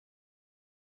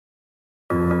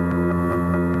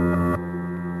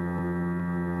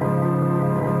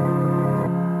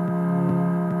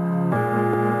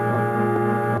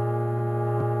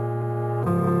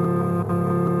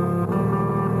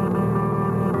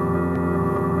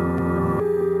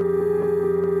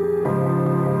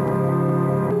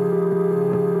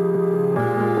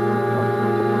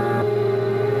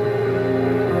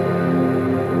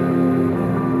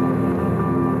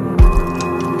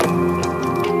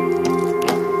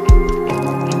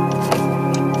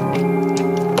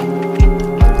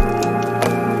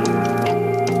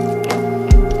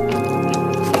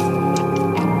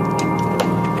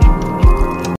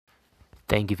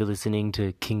listening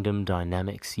to Kingdom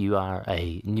Dynamics. You are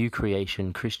a new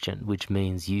creation Christian, which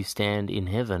means you stand in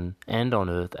heaven and on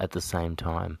earth at the same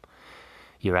time.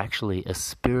 You're actually a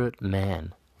spirit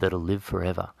man that'll live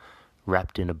forever,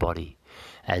 wrapped in a body.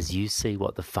 As you see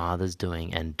what the Father's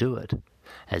doing and do it,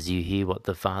 as you hear what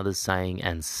the Father's saying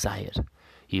and say it,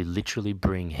 you literally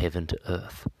bring heaven to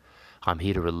earth. I'm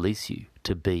here to release you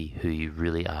to be who you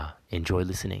really are. Enjoy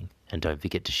listening, and don't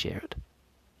forget to share it.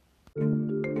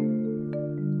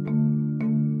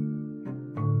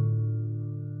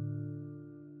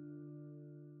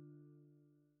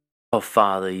 Oh,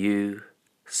 Father, you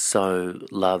so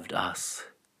loved us.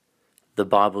 The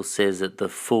Bible says at the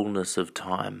fullness of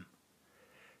time,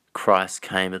 Christ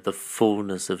came at the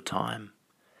fullness of time.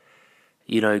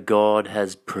 You know, God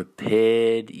has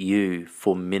prepared you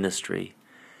for ministry.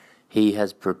 He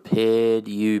has prepared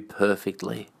you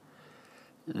perfectly.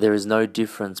 There is no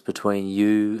difference between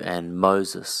you and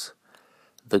Moses,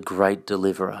 the great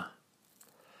deliverer.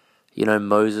 You know,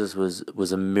 Moses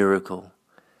was a miracle.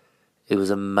 It was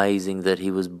amazing that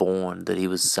he was born, that he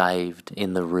was saved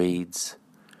in the reeds.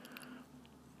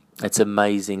 It's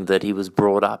amazing that he was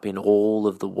brought up in all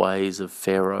of the ways of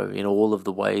Pharaoh, in all of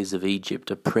the ways of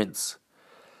Egypt, a prince.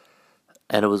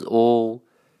 And it was all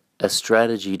a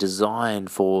strategy designed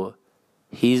for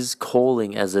his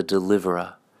calling as a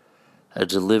deliverer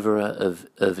of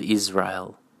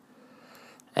Israel.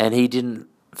 And he didn't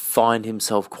find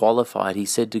himself qualified. He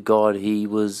said to God he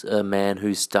was a man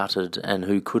who stuttered and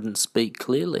who couldn't speak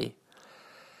clearly.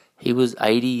 He was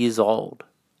 80 years old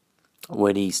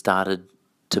when he started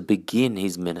to begin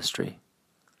his ministry.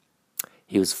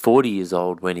 He was 40 years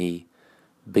old when he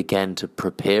began to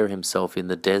prepare himself in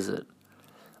the desert,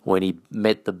 when he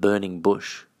met the burning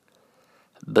bush.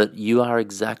 But you are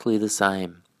exactly the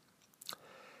same.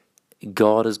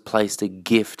 God has placed a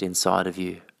gift inside of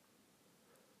you.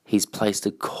 He's placed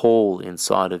a call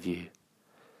inside of you.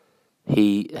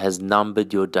 He has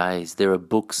numbered your days. There are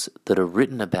books that are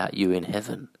written about you in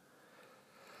heaven.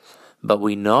 But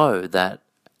we know that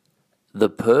the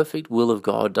perfect will of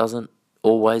God doesn't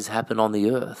always happen on the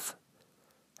earth.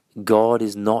 God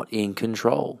is not in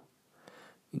control.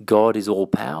 God is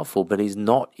all-powerful, but He's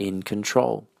not in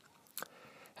control.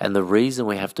 And the reason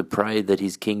we have to pray that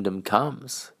His kingdom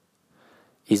comes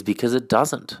is because it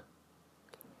doesn't.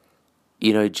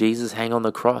 You know, Jesus hung on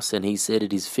the cross and He said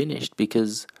it is finished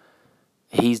because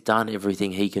He's done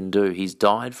everything He can do. He's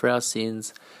died for our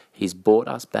sins. He's bought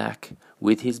us back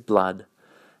with His blood.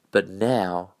 But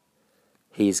now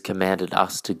He has commanded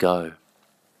us to go.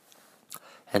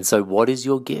 And so what is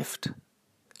your gift?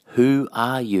 Who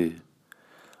are you?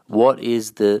 What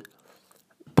is the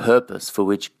purpose for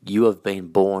which you have been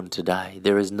born today?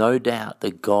 There is no doubt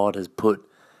that God has put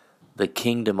the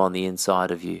kingdom on the inside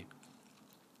of you,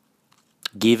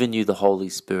 given you the Holy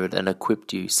Spirit and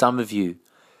equipped you. Some of you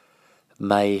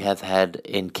may have had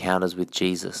encounters with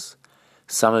Jesus.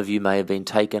 Some of you may have been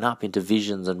taken up into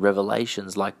visions and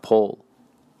revelations like Paul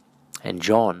and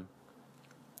John.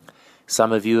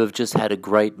 Some of you have just had a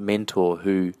great mentor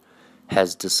who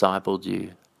has discipled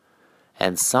you.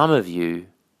 And some of you,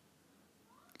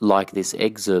 like this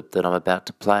excerpt that I'm about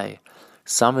to play,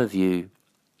 some of you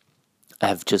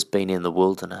have just been in the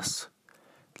wilderness,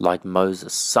 like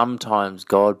Moses. Sometimes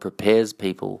God prepares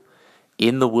people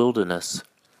in the wilderness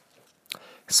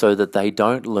so that they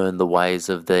don't learn the ways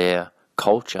of their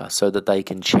culture, so that they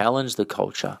can challenge the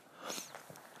culture.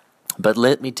 But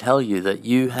let me tell you that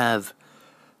you have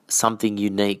something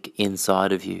unique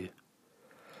inside of you.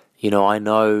 You know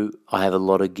I have a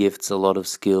lot of gifts, a lot of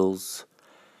skills,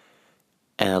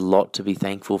 and a lot to be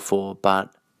thankful for,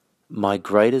 but my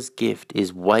greatest gift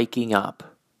is waking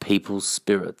up people's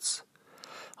spirits.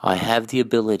 I have the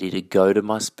ability to go to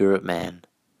my spirit man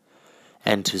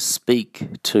and to speak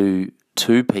to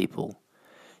people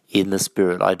in the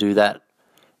spirit. I do that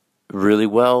really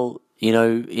well, you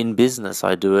know, in business.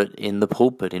 I do it in the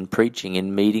pulpit, in preaching,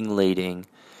 in meeting leading.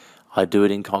 I do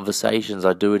it in conversations.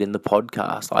 I do it in the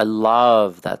podcast. I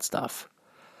love that stuff.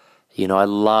 You know, I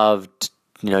love,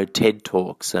 TED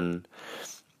Talks and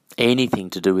anything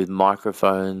to do with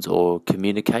microphones or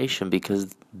communication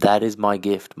because that is my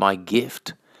gift. My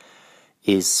gift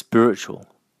is spiritual.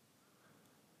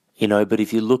 You know, but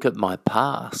if you look at my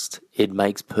past, it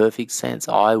makes perfect sense.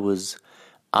 I was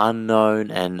unknown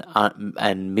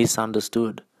and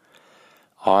misunderstood.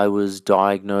 I was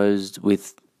diagnosed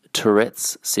with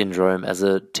Tourette's syndrome as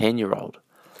a 10-year-old.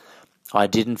 I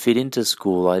didn't fit into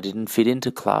school. I didn't fit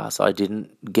into class. I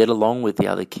didn't get along with the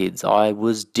other kids. I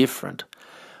was different.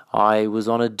 I was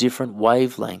on a different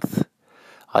wavelength.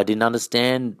 I didn't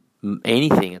understand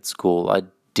anything at school. I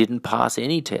didn't pass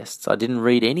any tests. I didn't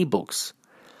read any books.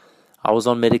 I was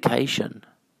on medication.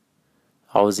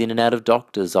 I was in and out of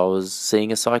doctors. I was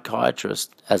seeing a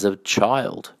psychiatrist as a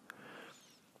child.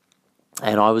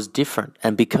 And I was different.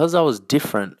 And because I was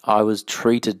different, I was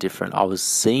treated different. I was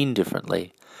seen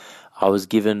differently. I was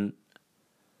given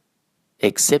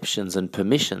exceptions and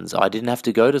permissions. I didn't have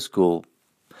to go to school.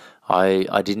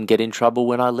 I didn't get in trouble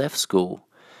when I left school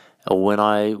or when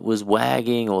I was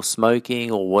wagging or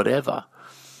smoking or whatever.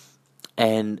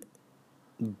 And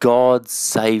God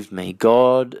saved me.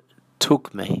 God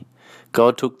took me.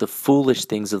 God took the foolish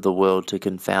things of the world to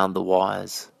confound the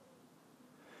wise.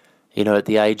 You know, at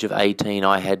the age of 18,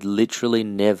 I had literally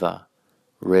never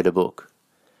read a book.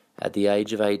 At the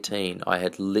age of 18, I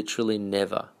had literally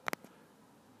never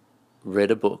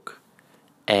read a book.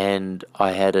 And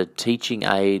I had a teaching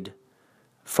aide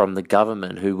from the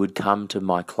government who would come to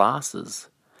my classes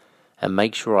and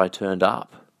make sure I turned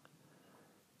up.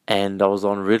 And I was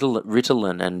on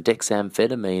Ritalin and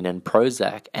dexamphetamine and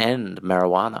Prozac and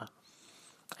marijuana.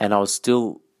 And I was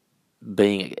still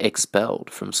being expelled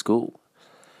from school.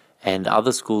 And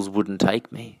other schools wouldn't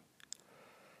take me.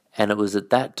 And it was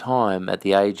at that time, at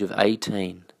the age of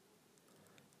 18,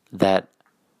 that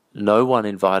no one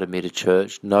invited me to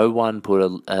church. No one put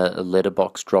a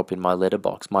letterbox drop in my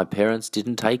letterbox. My parents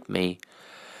didn't take me.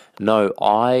 No,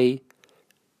 I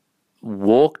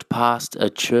walked past a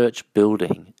church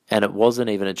building, and it wasn't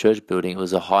even a church building, it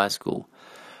was a high school.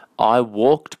 I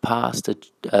walked past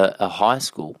a high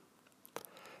school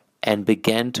and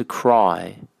began to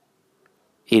cry.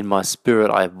 In my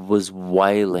spirit, I was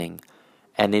wailing,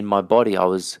 and in my body, I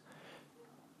was,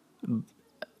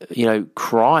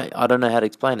 crying. I don't know how to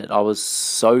explain it. I was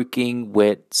soaking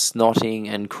wet, snotting,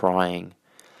 and crying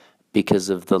because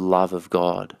of the love of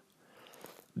God.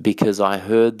 Because I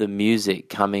heard the music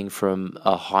coming from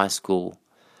a high school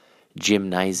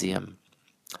gymnasium.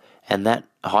 And that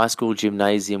high school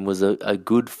gymnasium was a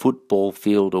good football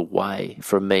field away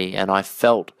from me, and I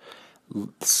felt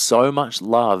so much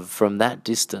love from that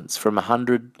distance, from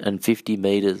 150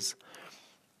 meters,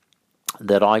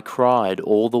 that I cried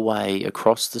all the way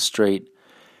across the street,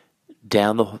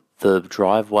 down the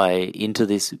driveway into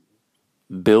this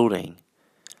building.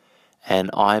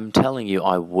 And I'm telling you,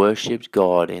 I worshipped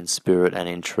God in spirit and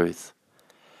in truth.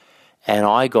 And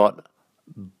I got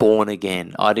born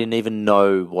again. I didn't even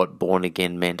know what born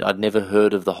again meant. I'd never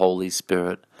heard of the Holy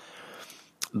Spirit.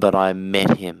 But I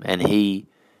met him, and he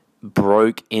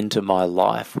broke into my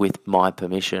life with my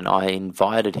permission. I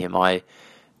invited him. I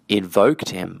invoked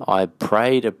him. I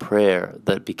prayed a prayer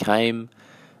that became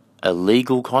a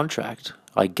legal contract.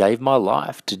 I gave my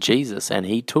life to Jesus, and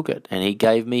he took it, and he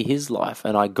gave me his life,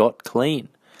 and I got clean.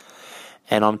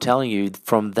 And I'm telling you,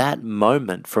 from that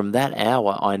moment, from that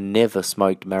hour, I never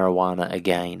smoked marijuana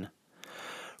again.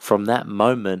 From that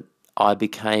moment, I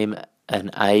became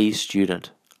an A student.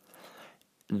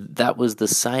 That was the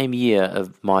same year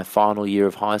of my final year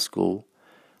of high school.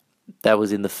 That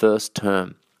was in the first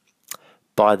term.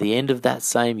 By the end of that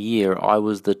same year, I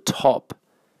was the top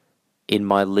in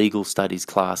my legal studies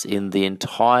class in the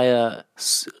entire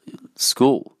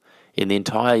school, in the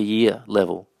entire year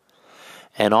level.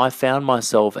 And I found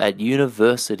myself at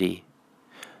university,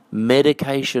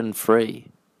 medication-free,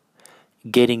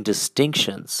 getting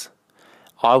distinctions.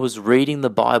 I was reading the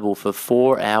Bible for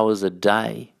 4 hours a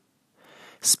day,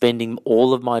 spending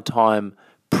all of my time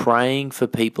praying for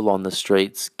people on the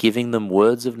streets, giving them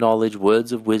words of knowledge,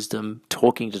 words of wisdom,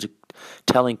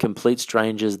 telling complete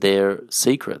strangers their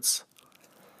secrets.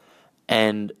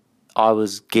 And I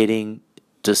was getting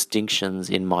distinctions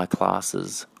in my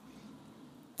classes.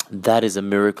 That is a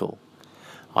miracle.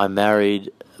 I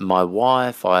married my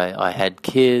wife, I had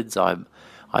kids, I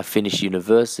finished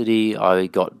university, I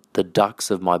got the ducks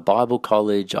of my Bible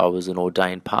college, I was an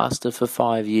ordained pastor for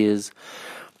 5 years,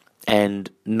 and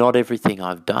not everything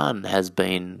I've done has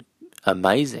been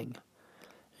amazing.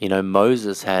 You know,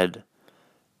 Moses had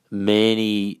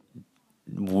many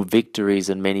victories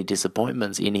and many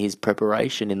disappointments in his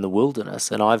preparation in the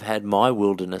wilderness, and I've had my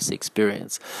wilderness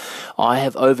experience. I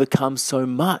have overcome so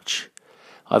much.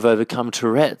 I've overcome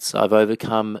Tourette's, I've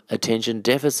overcome attention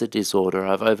deficit disorder,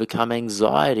 I've overcome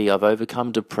anxiety, I've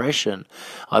overcome depression,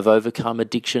 I've overcome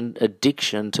addiction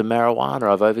to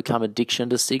marijuana, I've overcome addiction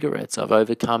to cigarettes, I've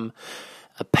overcome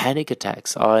panic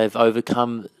attacks, I've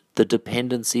overcome the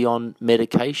dependency on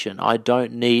medication. I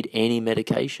don't need any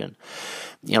medication.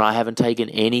 You know, I haven't taken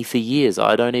any for years.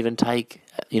 I don't even take,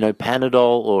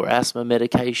 Panadol or asthma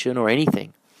medication or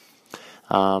anything.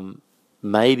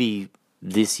 Maybe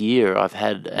this year I've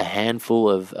had a handful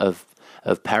of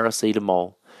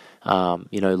paracetamol,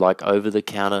 like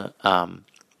over-the-counter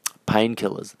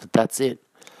painkillers. But that's it.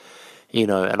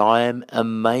 and I am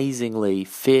amazingly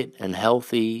fit and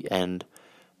healthy, and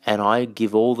I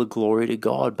give all the glory to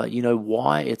God. But you know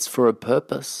why? It's for a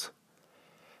purpose.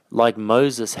 Like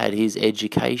Moses had his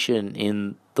education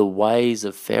in the ways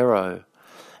of Pharaoh,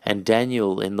 and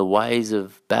Daniel in the ways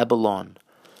of Babylon,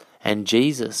 and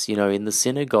Jesus, in the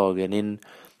synagogue, and in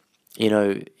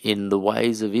the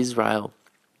ways of Israel.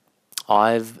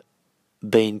 I've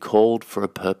been called for a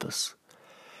purpose.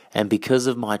 And because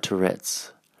of my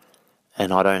Tourette's,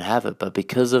 and I don't have it, but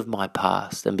because of my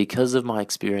past and because of my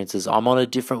experiences, I'm on a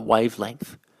different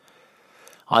wavelength.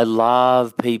 I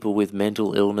love people with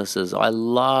mental illnesses. I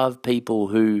love people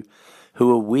who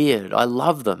are weird. I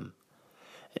love them.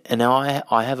 And now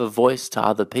I have a voice to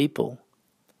other people.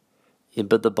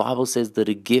 But the Bible says that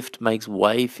a gift makes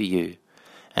way for you,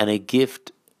 and a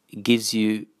gift gives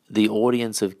you the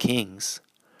audience of kings.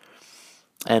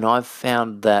 And I've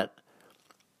found that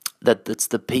it's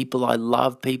the people. I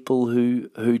love people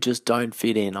who just don't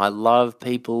fit in. I love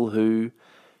people who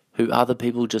other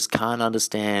people just can't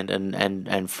understand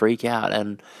and freak out.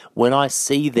 And when I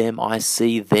see them, I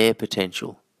see their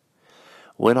potential.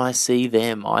 When I see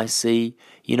them, I see,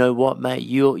 you know what, mate,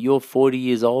 you're 40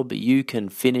 years old, but you can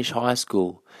finish high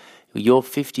school. You're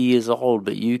 50 years old,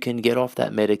 but you can get off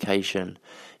that medication.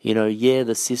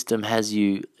 The system has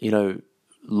you,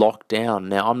 locked down.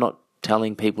 Now, I'm not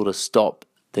telling people to stop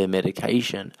their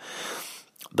medication,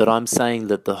 but I'm saying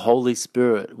that the Holy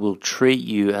Spirit will treat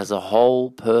you as a whole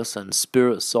person,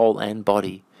 spirit, soul, and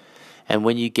body. And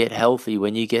when you get healthy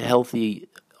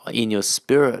in your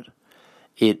spirit,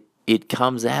 it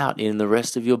comes out in the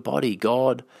rest of your body.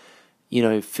 God,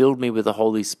 filled me with the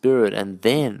Holy Spirit, and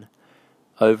then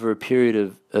over a period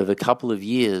of a couple of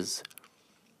years,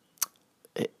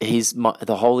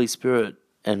 the Holy Spirit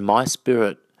and my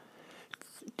spirit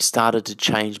started to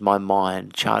change my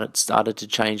mind, started to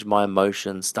change my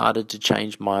emotions, started to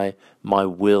change my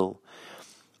will,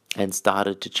 and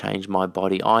started to change my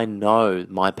body. I know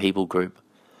my people group.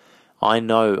 I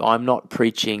know I'm not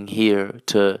preaching here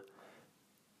to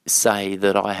say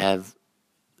that I have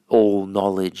all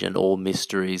knowledge and all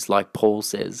mysteries. Like Paul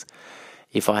says,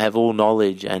 if I have all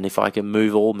knowledge and if I can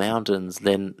move all mountains,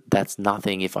 then that's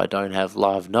nothing if I don't have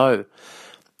love. No,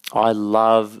 I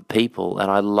love people,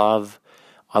 and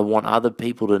I want other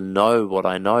people to know what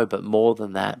I know, but more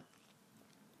than that,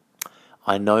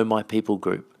 I know my people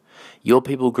group. Your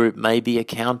people group may be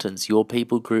accountants, your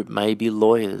people group may be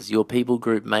lawyers, your people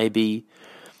group may be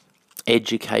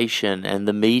education and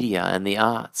the media and the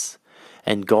arts.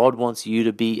 And God wants you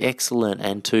to be excellent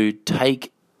and to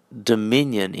take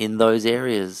dominion in those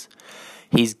areas.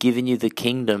 He's given you the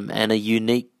kingdom and a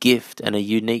unique gift and a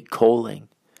unique calling.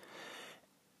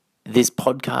 This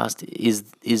podcast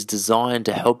is designed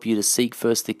to help you to seek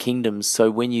first the kingdom. So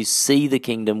when you see the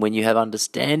kingdom, when you have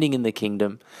understanding in the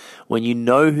kingdom, when you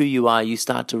know who you are, you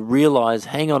start to realize,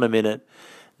 hang on a minute,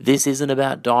 this isn't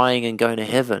about dying and going to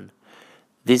heaven.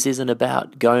 This isn't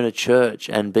about going to church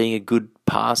and being a good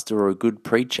pastor or a good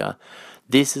preacher.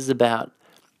 This is about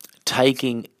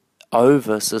taking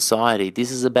over society.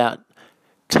 This is about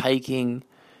taking,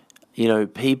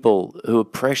 people who are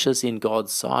precious in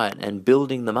God's sight and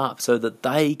building them up so that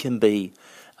they can be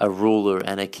a ruler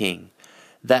and a king.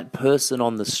 That person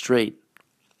on the street,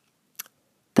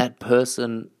 that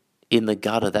person in the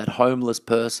gutter, that homeless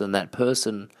person, that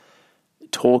person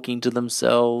talking to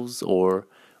themselves, or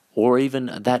even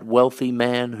that wealthy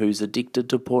man who's addicted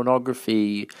to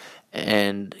pornography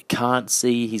and can't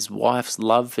see his wife's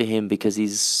love for him because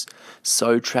he's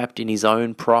so trapped in his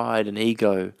own pride and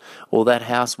ego, or that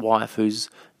housewife who's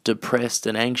depressed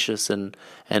and anxious and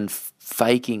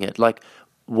faking it. Like,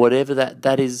 whatever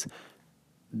that is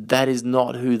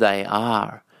not who they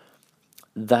are.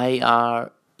 They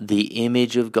are the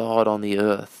image of God on the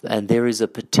earth, and there is a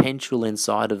potential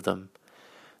inside of them,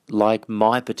 like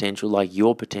my potential, like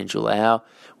your potential.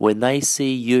 When they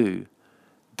see you,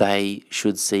 they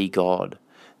should see God.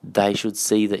 They should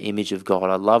see the image of God.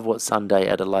 I love what Sunday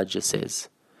Adelaja says.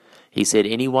 He said,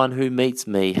 anyone who meets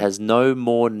me has no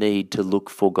more need to look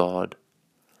for God.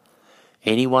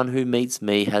 Anyone who meets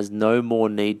me has no more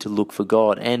need to look for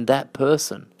God. And that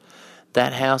person,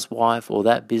 that housewife or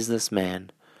that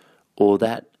businessman or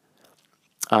that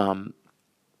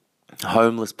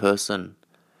homeless person,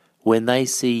 when they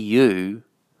see you,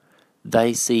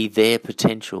 they see their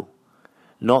potential.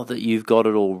 Not that you've got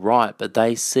it all right, but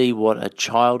they see what a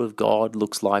child of God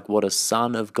looks like, what a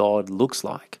son of God looks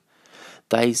like.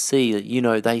 They see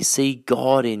that, they see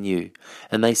God in you,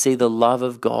 and they see the love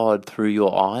of God through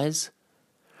your eyes.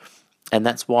 And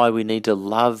that's why we need to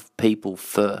love people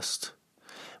first.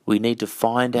 We need to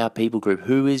find our people group.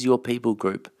 Who is your people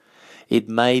group? It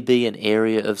may be an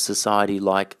area of society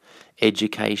like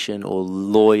education or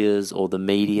lawyers or the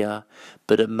media,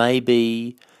 but it may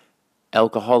be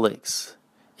alcoholics.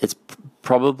 It's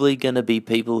probably going to be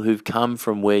people who've come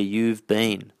from where you've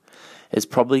been. It's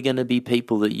probably going to be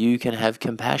people that you can have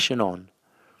compassion on.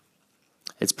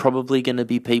 It's probably going to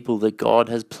be people that God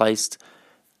has placed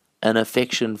an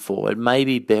affection for. It may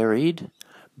be buried,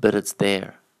 but it's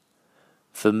there.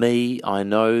 For me, I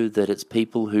know that it's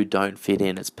people who don't fit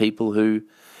in. It's people who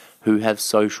have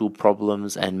social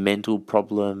problems and mental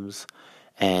problems,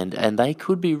 and they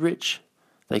could be rich.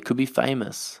 They could be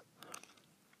famous.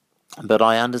 But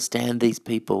I understand these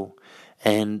people,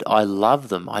 and I love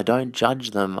them. I don't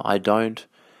judge them.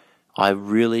 I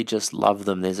really just love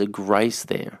them. There's a grace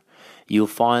there. You'll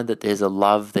find that there's a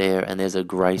love there and there's a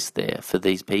grace there for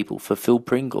these people. For Phil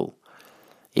Pringle,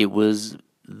 it was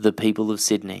the people of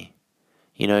Sydney.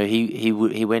 You know, he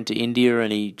went to India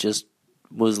and he just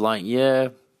was like, yeah,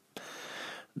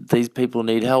 these people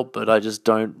need help, but I just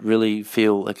don't really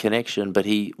feel a connection. But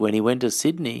when he went to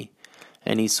Sydney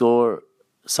and he saw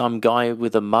some guy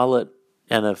with a mullet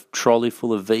and a trolley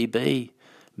full of VB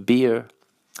beer,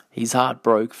 his heart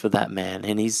broke for that man,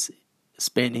 and he's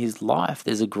spent his life.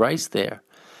 There's a grace there.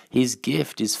 His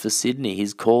gift is for Sydney.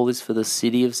 His call is for the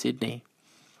city of Sydney.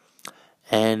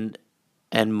 And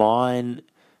mine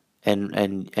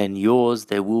and yours,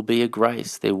 there will be a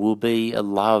grace. There will be a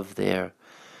love there.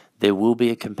 There will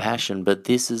be a compassion. But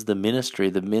this is the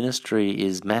ministry. The ministry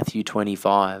is Matthew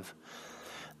 25.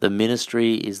 The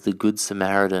ministry is the Good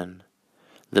Samaritan.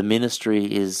 The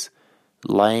ministry is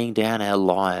laying down our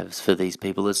lives for these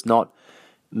people. It's not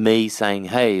me saying,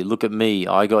 hey, look at me,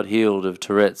 I got healed of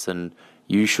Tourette's and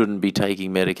you shouldn't be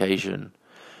taking medication.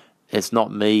 It's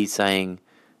not me saying,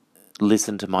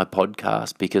 listen to my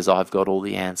podcast because I've got all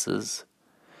the answers.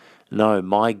 No,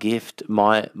 my gift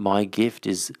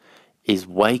is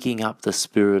waking up the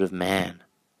spirit of man,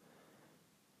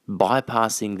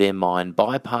 bypassing their mind,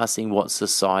 bypassing what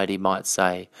society might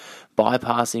say,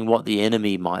 bypassing what the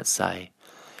enemy might say,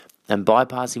 and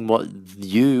bypassing what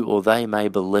you or they may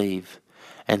believe,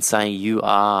 and saying you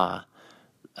are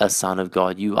a son of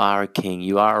God, you are a king,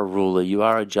 you are a ruler, you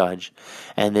are a judge,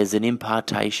 and there's an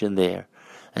impartation there,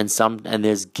 and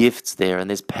there's gifts there, and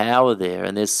there's power there,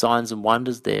 and there's signs and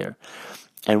wonders there,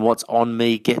 and what's on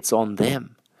me gets on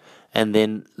them, and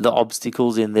then the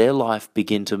obstacles in their life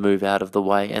begin to move out of the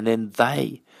way, and then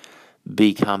they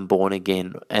become born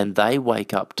again, and they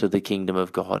wake up to the kingdom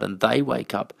of God, and they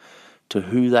wake up to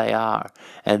who they are,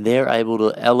 and they're able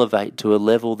to elevate to a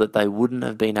level that they wouldn't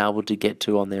have been able to get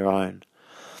to on their own.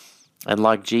 And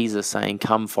like Jesus saying,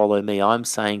 come follow me, I'm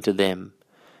saying to them,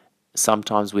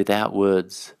 sometimes without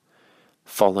words,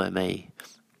 follow me.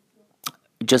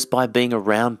 Just by being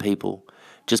around people,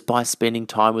 just by spending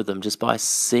time with them, just by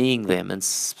seeing them and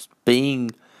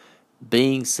being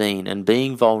seen and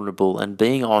being vulnerable and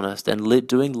being honest and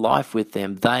doing life with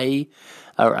them, they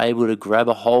are able to grab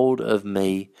a hold of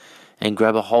me and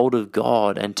grab a hold of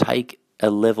God and take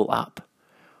a level up.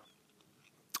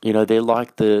 You know, they're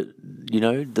like the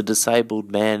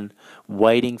disabled man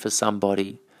waiting for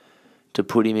somebody to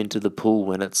put him into the pool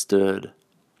when it's stirred.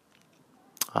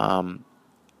 I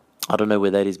don't know where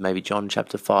that is, maybe John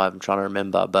chapter 5, I'm trying to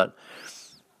remember,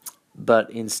 but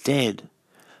instead,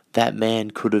 that man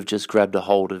could have just grabbed a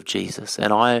hold of Jesus.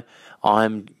 And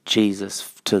I'm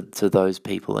Jesus to those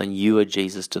people, and you are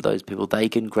Jesus to those people. They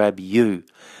can grab you.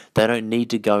 They don't need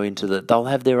to go into they'll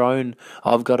have their own,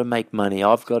 I've got to make money,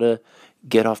 I've got to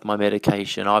get off my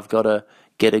medication, I've got to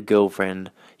get a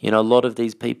girlfriend. You know, a lot of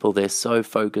these people, they're so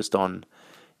focused on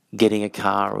getting a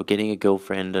car or getting a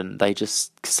girlfriend, and they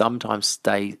just sometimes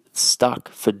stay stuck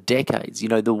for decades. You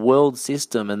know, the world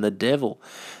system and the devil,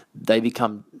 they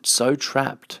become so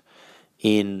trapped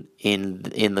in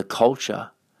the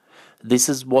culture. This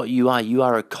is what you are. You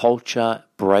are a culture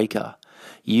breaker.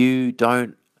 You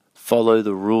don't follow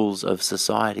the rules of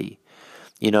society.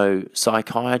 You know,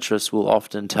 psychiatrists will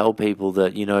often tell people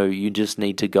that, you know, you just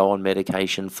need to go on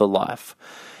medication for life.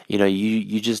 You know,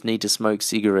 you just need to smoke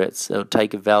cigarettes or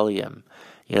take a Valium.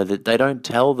 You know, that they don't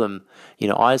tell them, you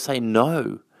know, I say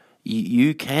no.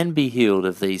 You can be healed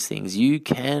of these things. You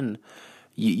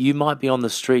might be on the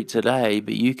street today,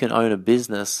 but you can own a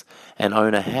business and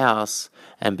own a house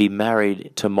and be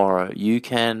married tomorrow. You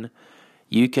can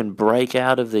break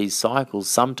out of these cycles.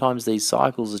 Sometimes these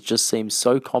cycles just seem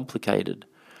so complicated.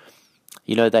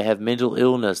 You know, they have mental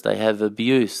illness, they have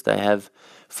abuse, they have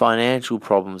financial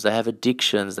problems, they have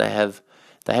addictions, they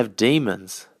have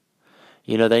demons.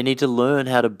 You know, they need to learn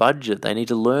how to budget, they need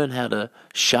to learn how to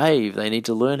shave, they need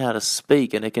to learn how to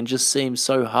speak, and it can just seem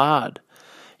so hard.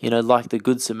 You know, like the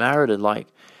Good Samaritan, like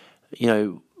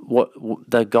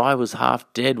the guy was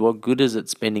half dead. What good is it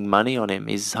spending money on him?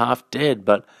 He's half dead.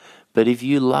 But if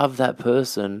you love that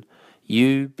person,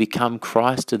 you become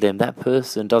Christ to them. That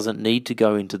person doesn't need to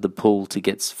go into the pool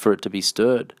for it to be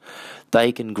stirred.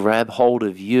 They can grab hold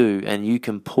of you and you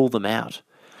can pull them out.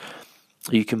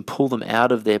 You can pull them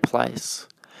out of their place.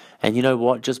 And you know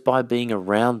what? Just by being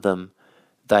around them,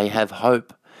 they have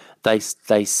hope. They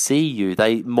see you.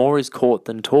 More is caught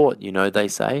than taught, they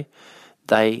say.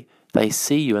 They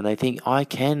see you and they think, I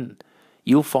can.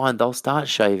 You'll find they'll start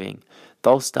shaving.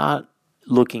 They'll start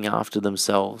looking after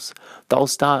themselves. They'll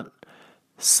start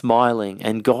smiling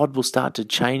and God will start to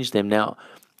change them. Now,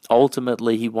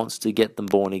 ultimately, He wants to get them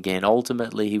born again.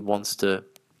 Ultimately, He wants to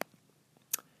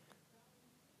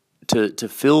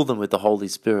fill them with the Holy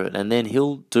Spirit, and then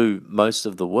He'll do most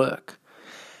of the work.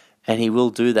 And He will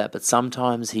do that, but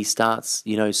sometimes He starts,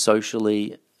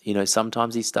 socially,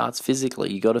 sometimes He starts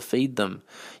physically. You got to feed them.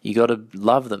 You got to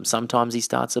love them. Sometimes He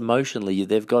starts emotionally.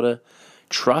 They've got to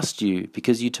trust you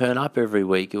because you turn up every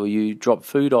week, or you drop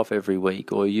food off every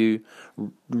week, or you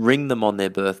ring them on their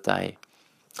birthday.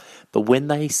 But when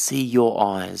they see your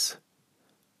eyes,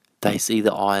 they see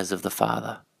the eyes of the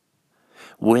Father.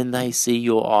 When they see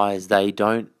your eyes, they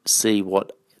don't see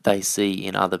what they see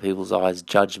in other people's eyes,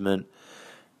 judgment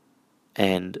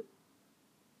and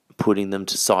putting them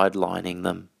to sidelining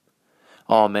them.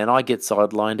 Oh man, I get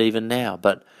sidelined even now,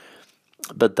 but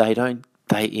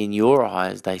they in your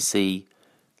eyes they see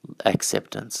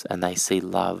acceptance and they see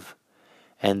love.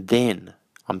 And then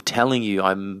I'm telling you,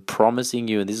 I'm promising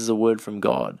you, and this is a word from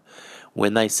God,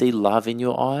 when they see love in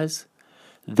your eyes,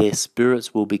 their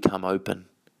spirits will become open.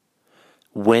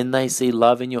 When they see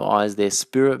love in your eyes, their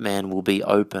spirit man will be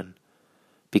open,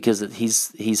 because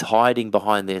he's hiding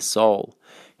behind their soul.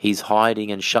 He's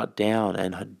hiding and shut down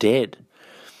and dead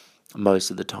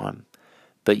most of the time.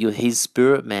 But his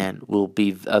spirit man will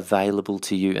be available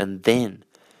to you, and then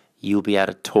you'll be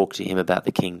able to talk to him about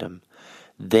the kingdom.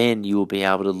 Then you will be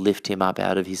able to lift him up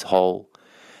out of his hole.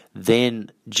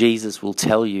 Then Jesus will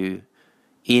tell you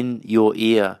in your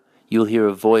ear, you'll hear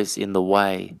a voice in the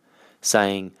way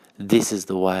saying, "This is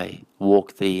the way,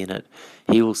 walk thee in it."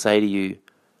 He will say to you,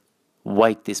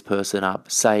 wake this person up.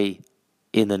 Say,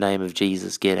 in the name of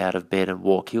Jesus, get out of bed and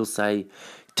walk. He'll say,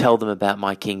 tell them about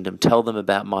my kingdom. Tell them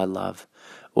about my love.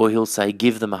 Or he'll say,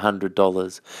 give them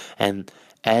 $100. And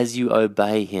as you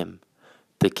obey him,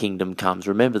 the kingdom comes.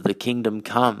 Remember, the kingdom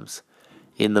comes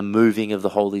in the moving of the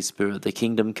Holy Spirit. The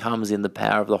kingdom comes in the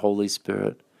power of the Holy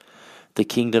Spirit. The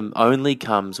kingdom only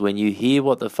comes when you hear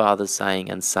what the Father's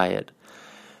saying and say it.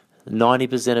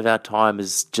 90% of our time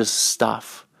is just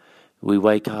stuff. We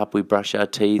wake up, we brush our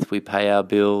teeth, we pay our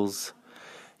bills,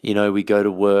 we go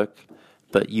to work,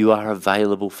 but you are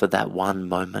available for that one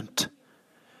moment.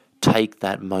 Take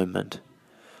that moment.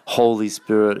 Holy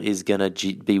Spirit is going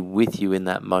to be with you in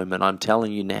that moment. I'm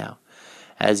telling you now,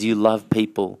 as you love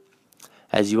people,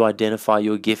 as you identify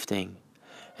your gifting,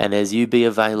 and as you be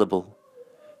available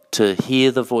to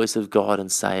hear the voice of God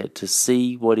and say it, to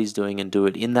see what He's doing and do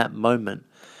it in that moment,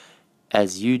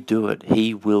 as you do it,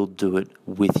 He will do it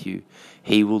with you.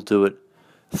 He will do it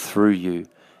through you.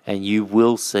 And you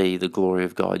will see the glory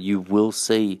of God. You will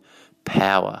see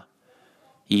power.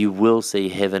 You will see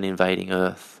heaven invading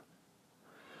earth.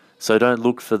 So don't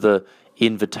look for the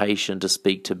invitation to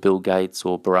speak to Bill Gates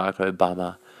or Barack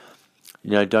Obama.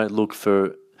 Don't look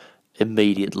for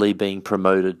immediately being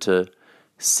promoted to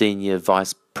senior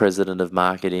vice president of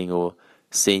marketing or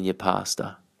senior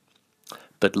pastor.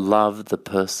 But love the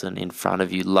person in front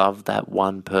of you. Love that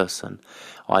one person.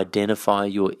 Identify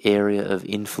your area of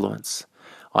influence.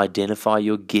 Identify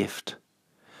your gift.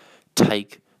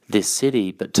 Take this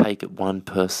city, but take it one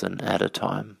person at a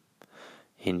time.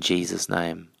 In Jesus'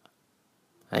 name,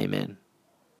 amen.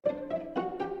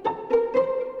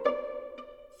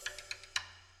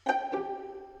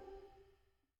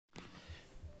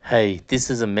 Hey, this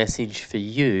is a message for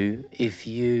you if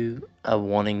you are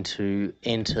wanting to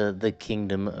enter the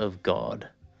kingdom of God.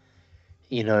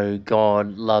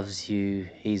 God loves you.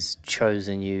 He's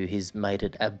chosen you. He's made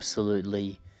it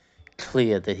absolutely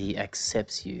clear that He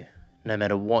accepts you, no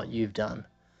matter what you've done.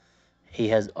 He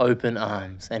has open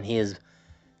arms, and He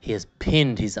has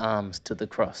pinned His arms to the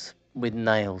cross with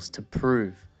nails to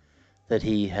prove that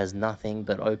He has nothing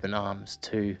but open arms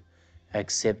to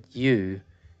accept you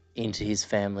into His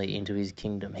family, into His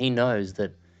kingdom. He knows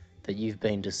that you've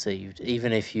been deceived.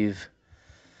 Even if you've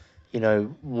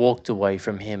walked away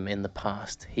from Him in the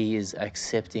past, He is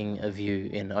accepting of you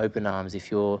in open arms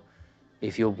if you're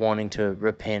wanting to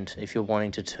repent, if you're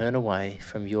wanting to turn away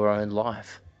from your own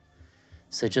life.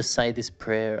 So just say this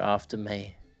prayer after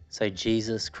me. Say,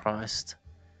 Jesus Christ,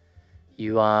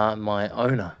 You are my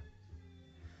owner.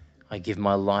 I give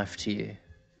my life to you.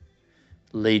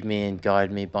 Lead me and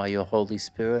guide me by your Holy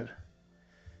Spirit.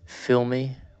 Fill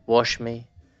me, wash me,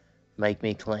 make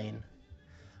me clean.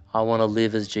 I want to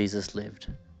live as Jesus lived.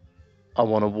 I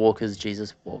want to walk as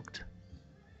Jesus walked.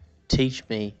 Teach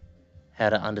me how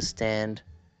to understand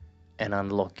and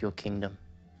unlock your kingdom.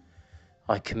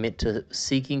 I commit to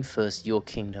seeking first your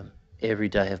kingdom every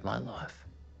day of my life.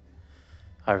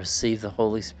 I receive the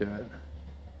Holy Spirit.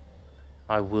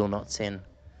 I will not sin.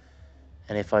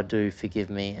 And if I do, forgive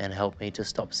me and help me to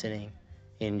stop sinning.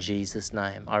 In Jesus'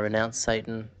 name, I renounce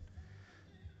Satan.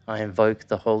 I invoke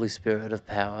the Holy Spirit of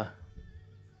power.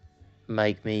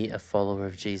 Make me a follower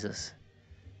of Jesus.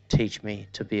 Teach me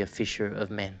to be a fisher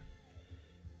of men.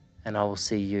 And I will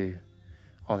see you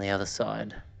on the other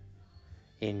side.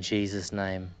 In Jesus'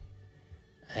 name,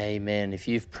 amen. If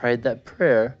you've prayed that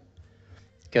prayer,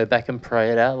 go back and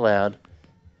pray it out loud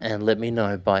and let me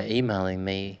know by emailing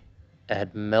me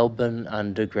at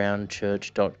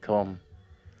melbourneundergroundchurch.com.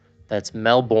 That's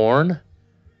Melbourne,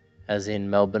 as in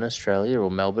Melbourne, Australia, or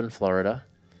Melbourne, Florida,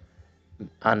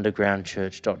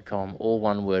 undergroundchurch.com, all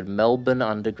one word,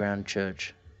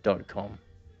 melbourneundergroundchurch.com.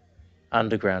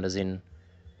 Underground as in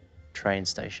train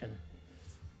station.